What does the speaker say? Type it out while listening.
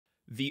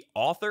The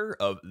author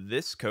of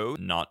this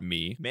code, not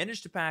me,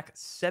 managed to pack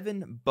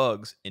 7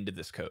 bugs into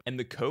this code, and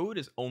the code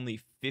is only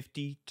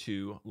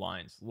 52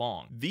 lines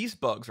long. These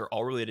bugs are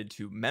all related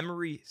to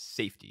memory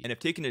safety, and if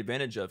taken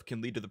advantage of,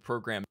 can lead to the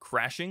program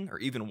crashing or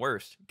even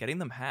worse, getting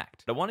them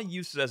hacked. I want to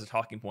use this as a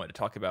talking point to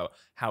talk about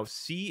how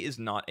C is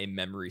not a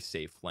memory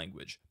safe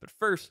language. But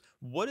first,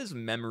 what is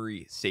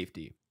memory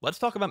safety? Let's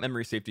talk about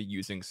memory safety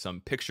using some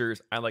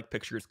pictures. I like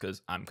pictures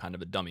because I'm kind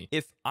of a dummy.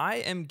 If I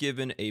am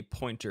given a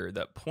pointer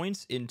that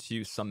points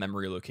into some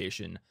memory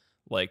location,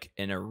 like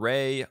an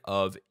array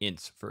of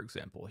ints, for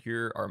example.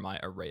 Here are my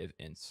array of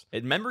ints.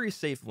 A memory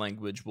safe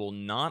language will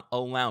not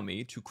allow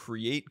me to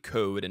create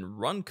code and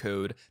run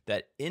code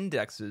that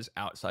indexes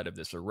outside of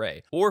this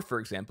array. Or for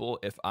example,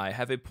 if I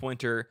have a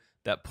pointer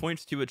that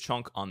points to a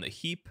chunk on the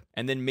heap,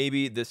 and then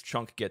maybe this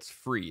chunk gets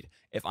freed.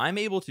 If I'm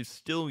able to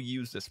still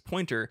use this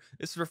pointer,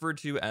 this is referred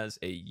to as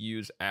a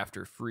use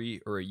after free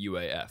or a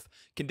UAF.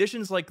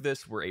 Conditions like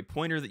this, where a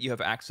pointer that you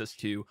have access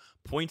to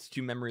points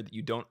to memory that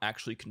you don't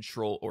actually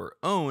control or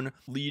own,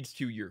 leads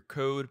to your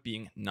code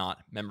being not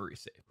memory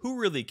safe. Who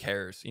really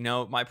cares? You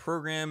know, my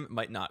program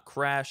might not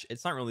crash.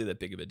 It's not really that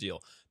big of a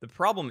deal. The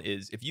problem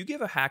is, if you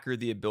give a hacker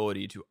the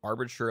ability to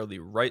arbitrarily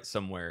write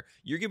somewhere,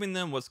 you're giving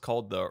them what's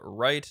called the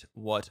write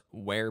what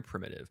where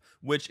primitive,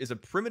 which is a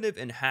primitive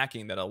in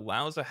hacking that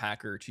allows a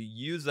hacker to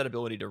use that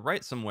ability to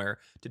write somewhere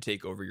to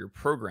take over your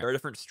program. There are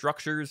different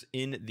structures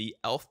in the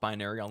ELF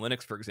binary on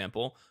Linux, for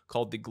example,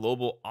 called the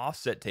global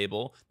offset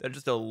table, that are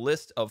just a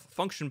list of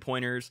function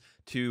pointers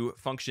to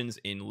functions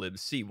in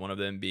libc, one of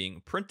them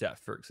being printf,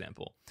 for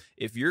example.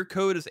 If your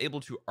code is able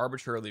to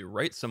arbitrarily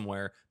write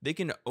somewhere, they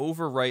can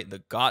overwrite the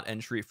got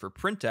entry for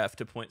printf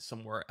to point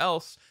somewhere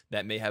else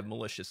that may have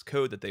malicious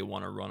code that they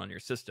want to run on your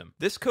system.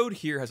 This code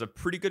here has a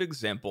pretty good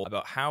example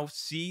about how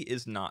C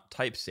is not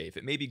type safe.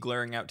 It may be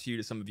glaring out to you,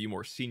 to some of you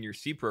more senior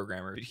C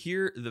programmers, but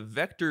here the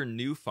vector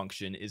new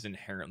function is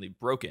inherently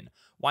broken.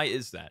 Why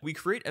is that? We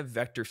create a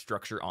vector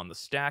structure on the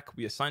stack,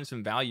 we assign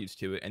some values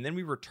to it, and then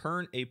we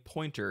return a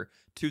pointer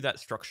to that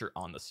structure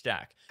on the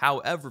stack.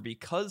 However,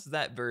 because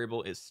that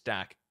variable is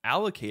stack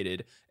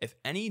allocated, if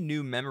any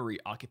new memory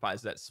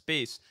occupies that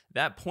space,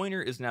 that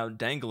pointer is now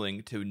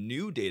dangling to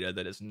new data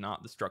that is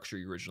not the structure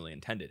you originally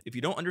intended. If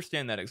you don't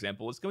understand that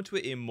example, let's go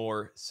to a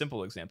more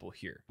simple example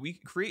here. We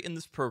create in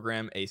this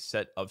program a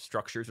set of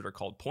structures that are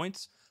called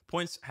points.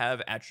 Points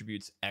have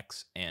attributes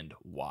x and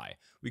y.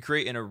 We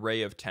create an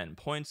array of 10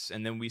 points,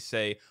 and then we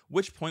say,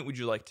 which point would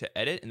you like to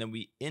edit? And then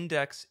we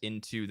index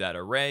into that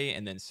array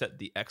and then set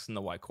the x and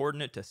the y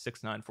coordinate to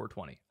 6, 9, 4,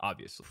 20,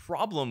 obviously.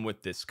 Problem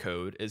with this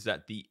code is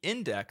that the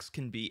index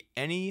can be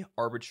any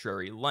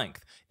arbitrary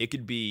length. It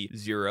could be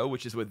 0,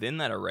 which is within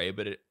that array,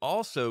 but it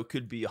also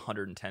could be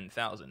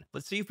 110,000.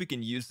 Let's see if we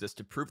can use this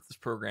to prove that this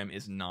program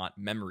is not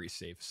memory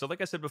safe. So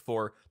like I said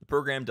before, the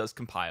program does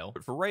compile,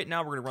 but for right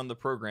now, we're gonna run the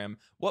program.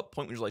 What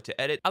point would you like to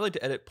edit? I like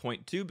to edit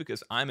point 2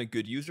 because I'm a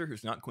good user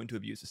who's not going to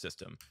abuse the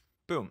system.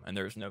 Boom, and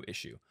there's no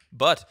issue.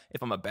 But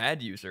if I'm a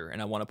bad user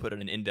and I want to put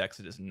in an index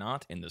that is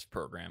not in this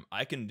program,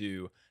 I can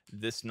do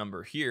this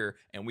number here,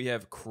 and we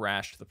have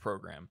crashed the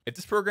program. If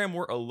this program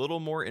were a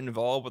little more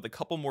involved with a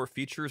couple more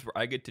features where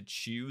I get to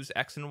choose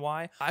X and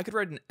Y, I could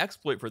write an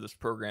exploit for this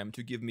program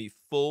to give me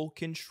full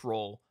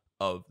control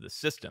of the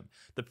system.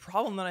 The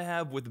problem that I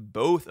have with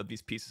both of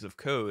these pieces of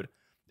code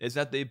is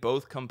that they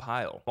both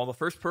compile. While the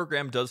first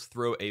program does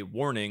throw a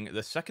warning,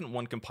 the second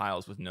one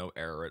compiles with no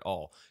error at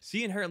all.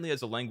 C inherently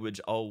as a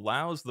language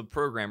allows the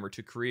programmer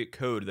to create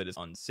code that is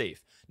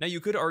unsafe. Now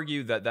you could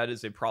argue that that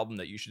is a problem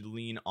that you should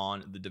lean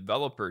on the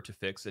developer to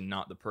fix and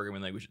not the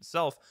programming language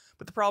itself,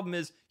 but the problem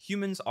is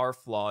humans are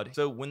flawed,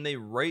 so when they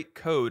write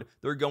code,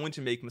 they're going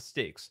to make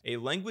mistakes. A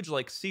language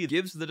like C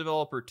gives the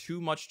developer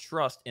too much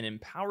trust and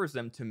empowers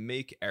them to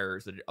make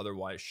errors that it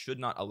otherwise should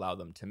not allow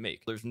them to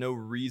make. There's no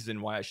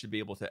reason why I should be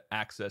able to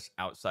access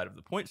outside of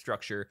the point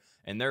structure,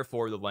 and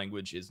therefore the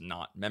language is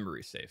not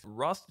memory safe.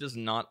 Rust does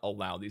not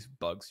allow these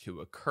bugs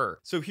to occur.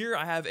 So here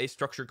I have a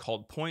structure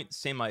called point,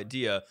 same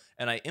idea,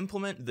 and I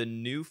implement the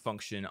new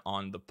function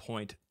on the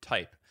point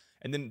type.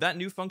 And then that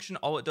new function,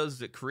 all it does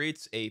is it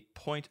creates a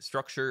point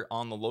structure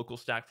on the local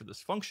stack for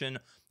this function,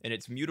 and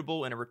it's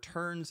mutable, and it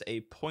returns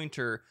a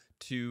pointer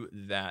to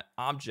that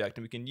object,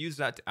 and we can use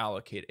that to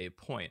allocate a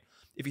point.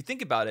 If you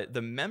think about it,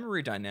 the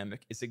memory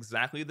dynamic is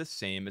exactly the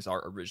same as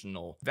our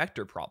original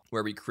vector problem,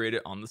 where we create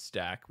it on the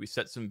stack, we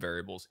set some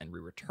variables, and we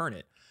return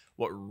it.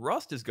 What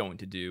Rust is going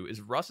to do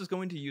is Rust is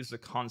going to use the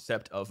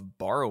concept of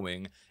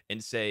borrowing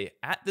and say,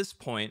 at this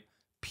point,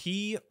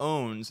 P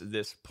owns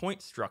this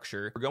point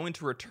structure. We're going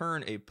to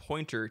return a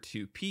pointer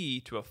to P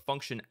to a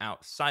function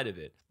outside of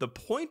it. The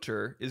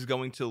pointer is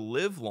going to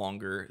live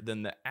longer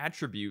than the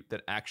attribute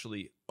that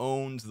actually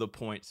owns the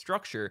point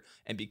structure,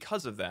 and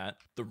because of that,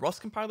 the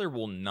Rust compiler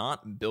will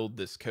not build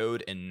this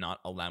code and not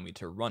allow me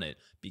to run it,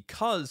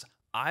 because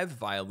I've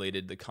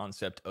violated the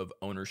concept of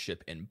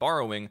ownership in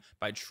borrowing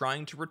by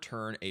trying to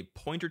return a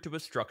pointer to a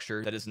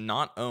structure that is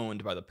not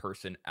owned by the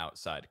person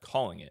outside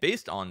calling it.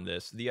 Based on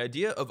this, the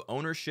idea of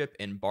ownership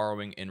in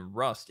borrowing in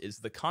Rust is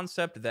the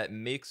concept that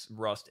makes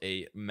Rust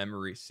a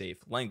memory safe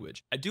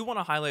language. I do want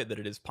to highlight that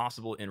it is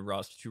possible in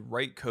Rust to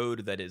write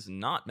code that is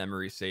not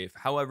memory safe.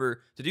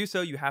 However, to do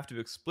so, you have to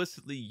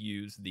explicitly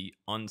use the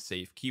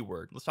unsafe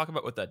keyword. Let's talk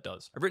about what that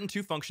does. I've written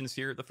two functions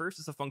here. The first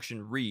is the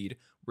function read,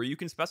 where you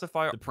can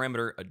specify the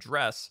parameter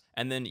address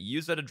and then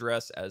use that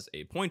address as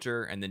a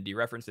pointer and then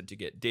dereference it to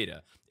get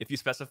data. If you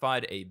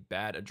specified a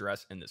bad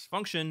address in this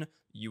function,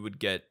 you would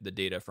get the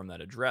data from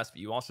that address, but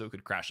you also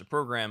could crash a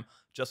program,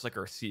 just like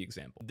our C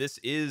example. This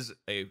is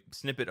a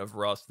snippet of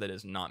Rust that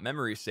is not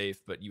memory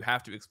safe, but you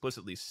have to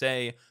explicitly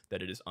say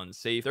that it is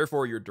unsafe.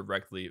 Therefore, you're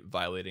directly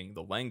violating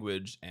the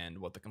language and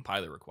what the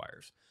compiler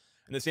requires.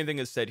 And the same thing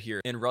is said here.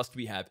 In Rust,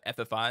 we have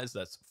FFIs,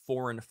 that's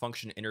foreign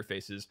function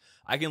interfaces.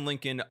 I can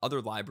link in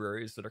other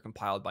libraries that are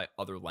compiled by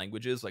other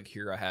languages. Like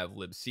here I have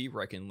libc,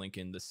 where I can link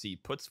in the C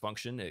puts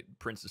function. It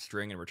prints a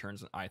string and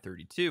returns an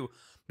I32.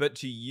 But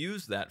to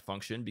use that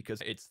function, because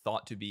it's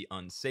thought to be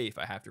unsafe,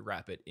 I have to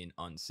wrap it in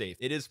unsafe.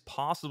 It is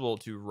possible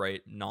to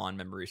write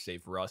non-memory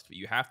safe Rust, but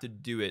you have to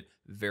do it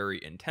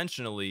very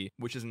intentionally,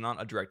 which is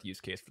not a direct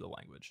use case for the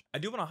language. I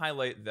do want to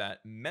highlight that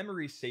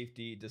memory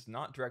safety does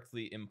not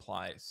directly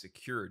imply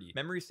security.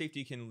 Memory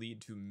safety can lead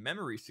to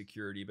memory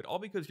security, but all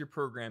because your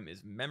program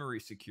is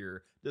memory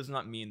secure does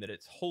not mean that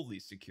it's wholly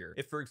secure.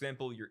 If, for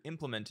example, you're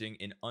implementing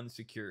an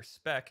unsecure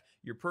spec,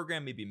 your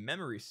program may be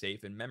memory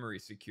safe and memory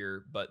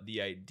secure, but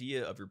the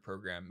idea of your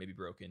program may be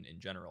broken in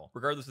general.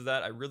 Regardless of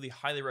that, I really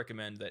highly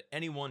recommend that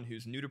anyone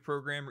who's new to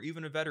program, or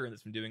even a veteran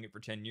that's been doing it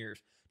for 10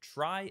 years,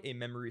 try a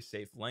memory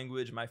safe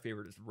language. My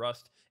favorite is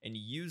Rust, and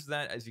use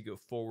that as you go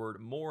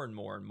forward more and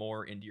more and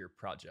more into your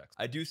projects.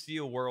 I do see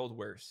a world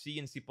where C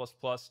and C++,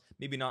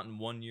 maybe not in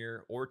 1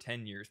 year or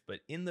 10 years, but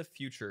in the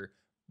future,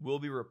 will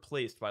be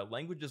replaced by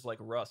languages like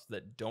Rust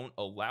that don't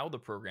allow the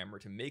programmer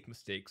to make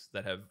mistakes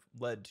that have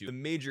led to the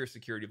major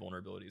security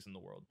vulnerabilities in the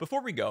world.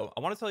 Before we go, I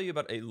want to tell you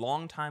about a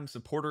longtime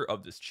supporter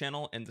of this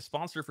channel and the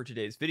sponsor for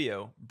today's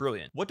video,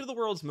 Brilliant. What do the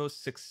world's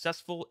most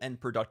successful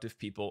and productive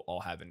people all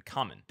have in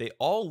common? They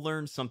all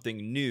learn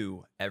something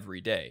new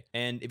every day.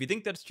 And if you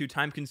think that's too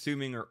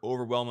time-consuming or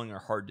overwhelming or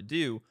hard to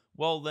do,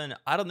 well, then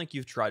I don't think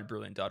you've tried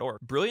Brilliant.org.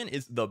 Brilliant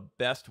is the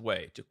best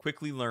way to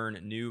quickly learn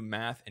new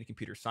math and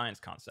computer science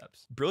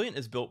concepts. Brilliant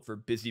is built for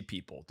busy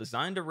people,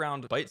 designed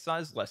around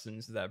bite-sized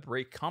lessons that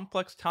break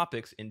complex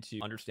topics into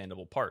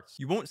understandable parts.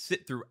 You won't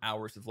sit through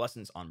hours of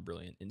lessons on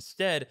Brilliant.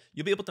 Instead,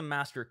 you'll be able to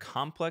master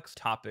complex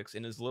topics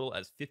in as little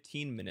as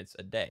 15 minutes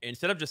a day.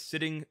 Instead of just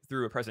sitting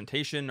through a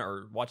presentation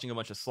or watching a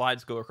bunch of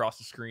slides go across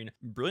the screen,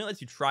 Brilliant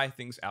lets you try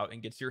things out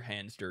and gets your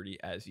hands dirty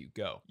as you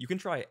go. You can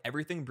try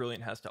everything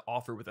Brilliant has to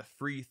offer with a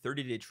free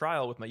 30-day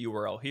trial with my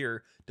URL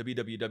here,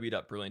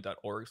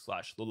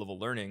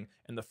 www.brilliant.org/low-level-learning,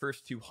 and the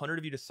first 200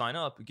 of you to sign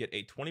up get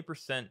a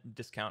 20%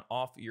 discount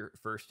off your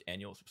first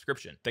annual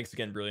subscription. Thanks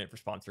again, Brilliant, for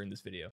sponsoring this video.